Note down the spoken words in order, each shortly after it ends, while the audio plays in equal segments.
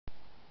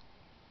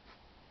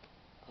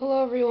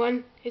Hello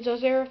everyone, it's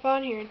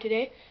Ozarafon here, and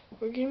today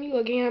we're going to be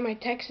looking at my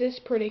Texas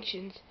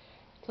predictions.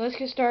 So let's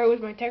get started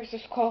with my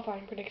Texas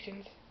qualifying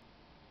predictions.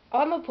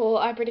 On the poll,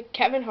 I predict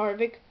Kevin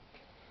Harvick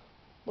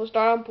will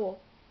start on pole.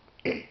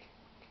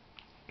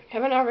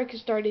 Kevin Harvick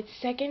has started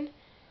second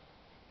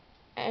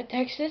at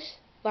Texas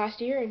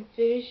last year and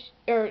finished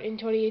in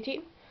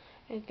 2018,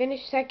 and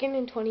finished second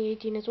in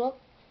 2018 as well.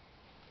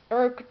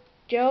 Eric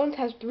Jones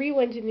has 3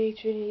 wins in the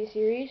Xfinity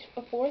Series,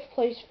 a 4th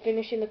place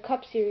finish in the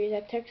Cup Series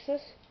at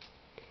Texas.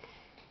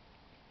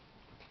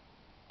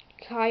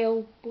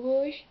 Kyle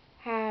Busch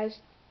has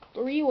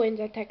 3 wins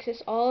at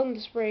Texas, all in the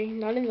spring,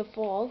 none in the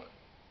fall.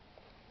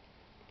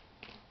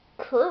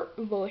 Kurt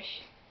Busch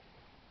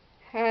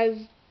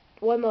has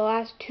won the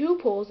last 2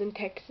 poles in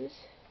Texas.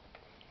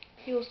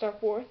 He will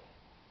start 4th.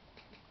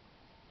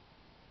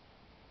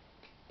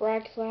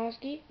 Brad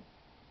Keselowski,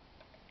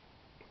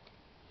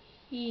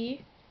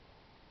 sorry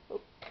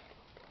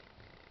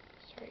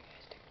guys.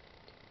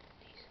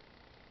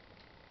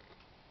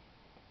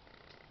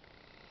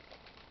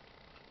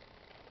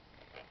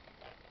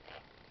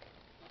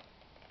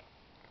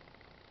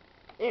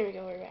 There we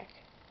go, we're back.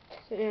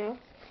 So now,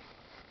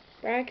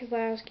 Brad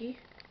Keselowski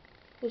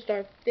will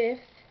start 5th.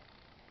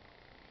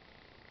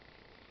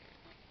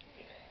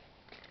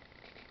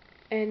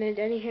 And then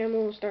Denny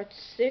Hamlin will start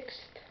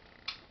 6th.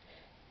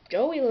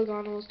 Joey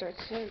Logano will start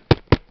 7th.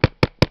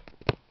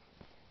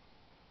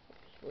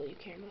 Will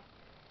camera.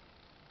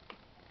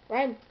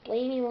 Ryan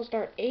Blaney will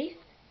start 8th.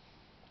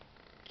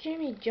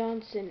 Jimmy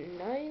Johnson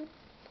 9th.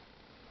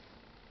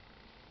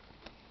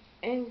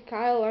 And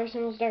Kyle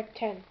Larson will start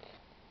 10th.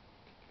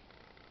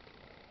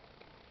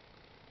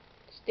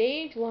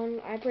 Stage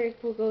 1, I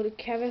predict will go to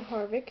Kevin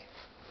Harvick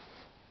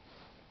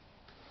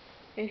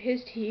and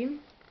his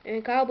team.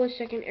 And Kyle Busch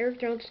 2nd, Eric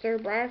Jones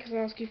 3rd, Brad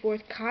Keselowski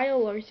 4th,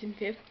 Kyle Larson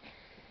 5th.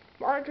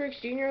 Martin Truex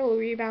Jr. will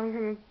rebound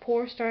from a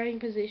poor starting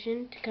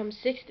position to come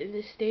 6th in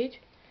this stage.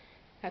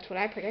 That's what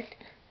I predict.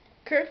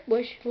 Kurt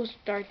Busch will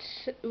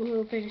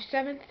finish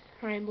 7th,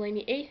 Ryan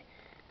Blaney 8th.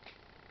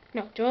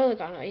 No, Joey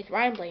Logano 8th,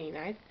 Ryan Blaney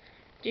 9th.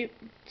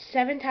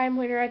 7-time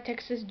winner at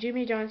Texas,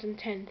 Jimmy Johnson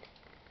 10th.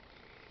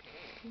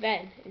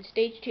 Then, in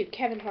Stage 2,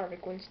 Kevin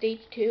Harvick wins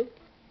Stage 2.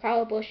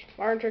 Kyle Busch,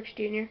 Martin Truex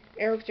Jr.,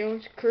 Eric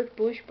Jones, Kurt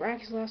Busch,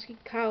 Brad Keselowski,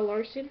 Kyle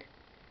Larson,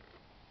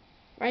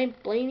 Ryan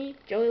Blaney,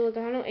 Joey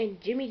Logano,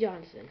 and Jimmy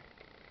Johnson.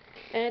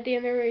 And at the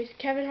end of the race,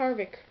 Kevin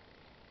Harvick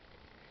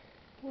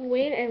will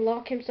win and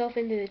lock himself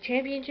into the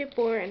championship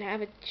 4 and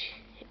have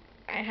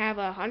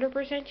a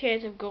 100%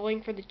 chance of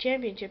going for the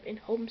championship in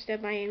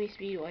Homestead Miami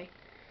Speedway.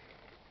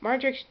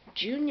 Martin Truex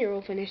Jr.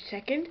 will finish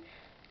 2nd,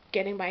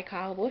 getting by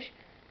Kyle Busch,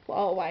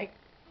 followed by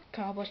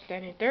Kyle Busch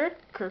then in 3rd,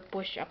 Kurt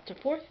Busch up to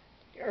 4th,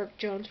 Eric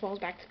Jones falls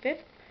back to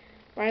 5th,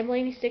 Ryan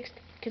Blaney 6th,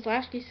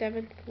 Keselowski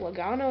 7th,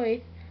 Logano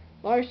 8th,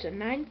 Larson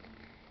 9th,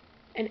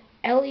 and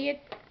Elliott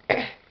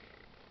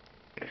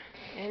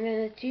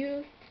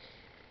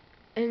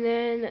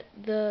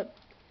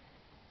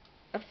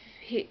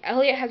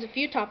Elliott has a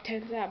few top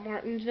 10s at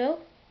Martinsville,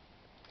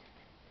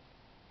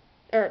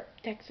 or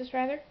Texas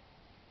rather.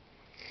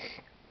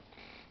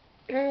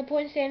 And on the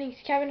point standings,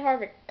 Kevin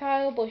Harvick,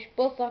 Kyle Busch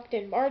both locked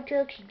in. Martin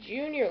Truex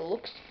Jr.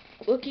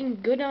 looking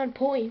good on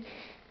points.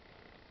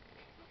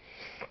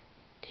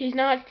 He's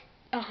not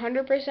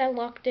 100%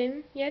 locked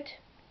in yet,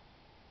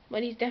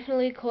 but he's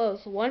definitely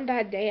close. One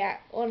horrid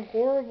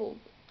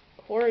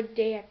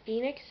day at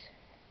Phoenix,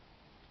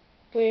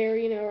 where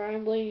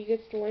Ryan Blaney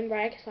gets the win.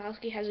 Brad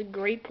Keselowski has a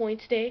great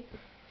points day.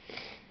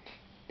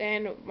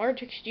 Then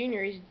Martin Truex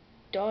Jr. is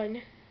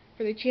done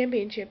for the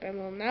championship and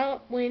will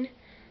not win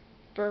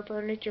for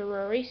Furniture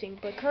Row Racing,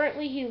 but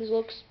currently he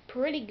looks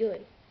pretty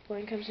good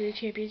when it comes to the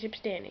championship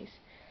standings.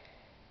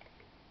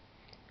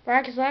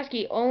 Brad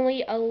Keselowski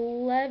only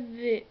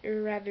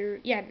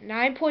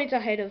 9 points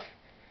ahead of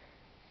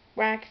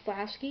Brad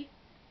Keselowski.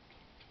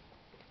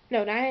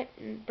 No,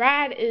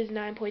 Brad is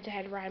 9 points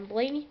ahead of Ryan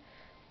Blaney.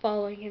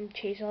 Following him,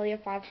 Chase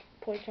Elliott 5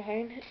 points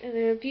behind, and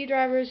then a few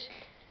drivers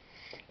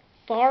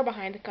far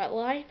behind the cut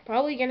line.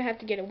 Probably gonna have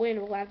to get a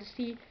win. We'll have to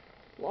see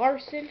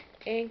Larson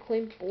and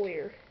Clint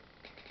Bowyer.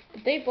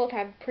 But they both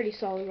have pretty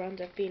solid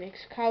runs at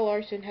Phoenix. Kyle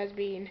Larson has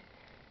been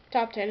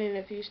top 10 in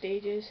a few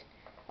stages,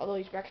 although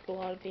he's wrecked a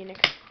lot of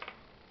Phoenix.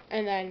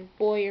 And then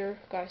Bowyer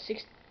got a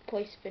 6th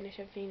place finish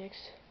at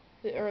Phoenix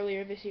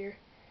earlier this year.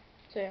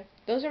 So yeah,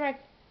 those are my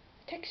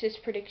Texas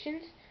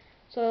predictions.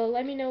 So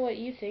let me know what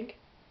you think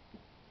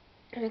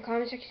in the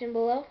comment section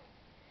below.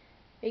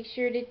 Make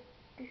sure to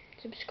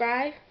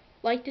subscribe,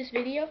 like this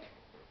video.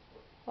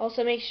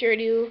 Also make sure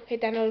to hit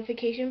that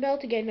notification bell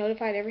to get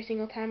notified every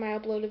single time I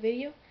upload a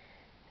video.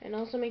 And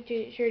also make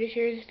sure to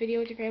share this video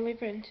with your family and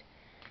friends.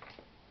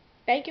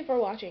 Thank you for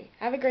watching.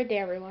 Have a great day,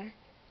 everyone.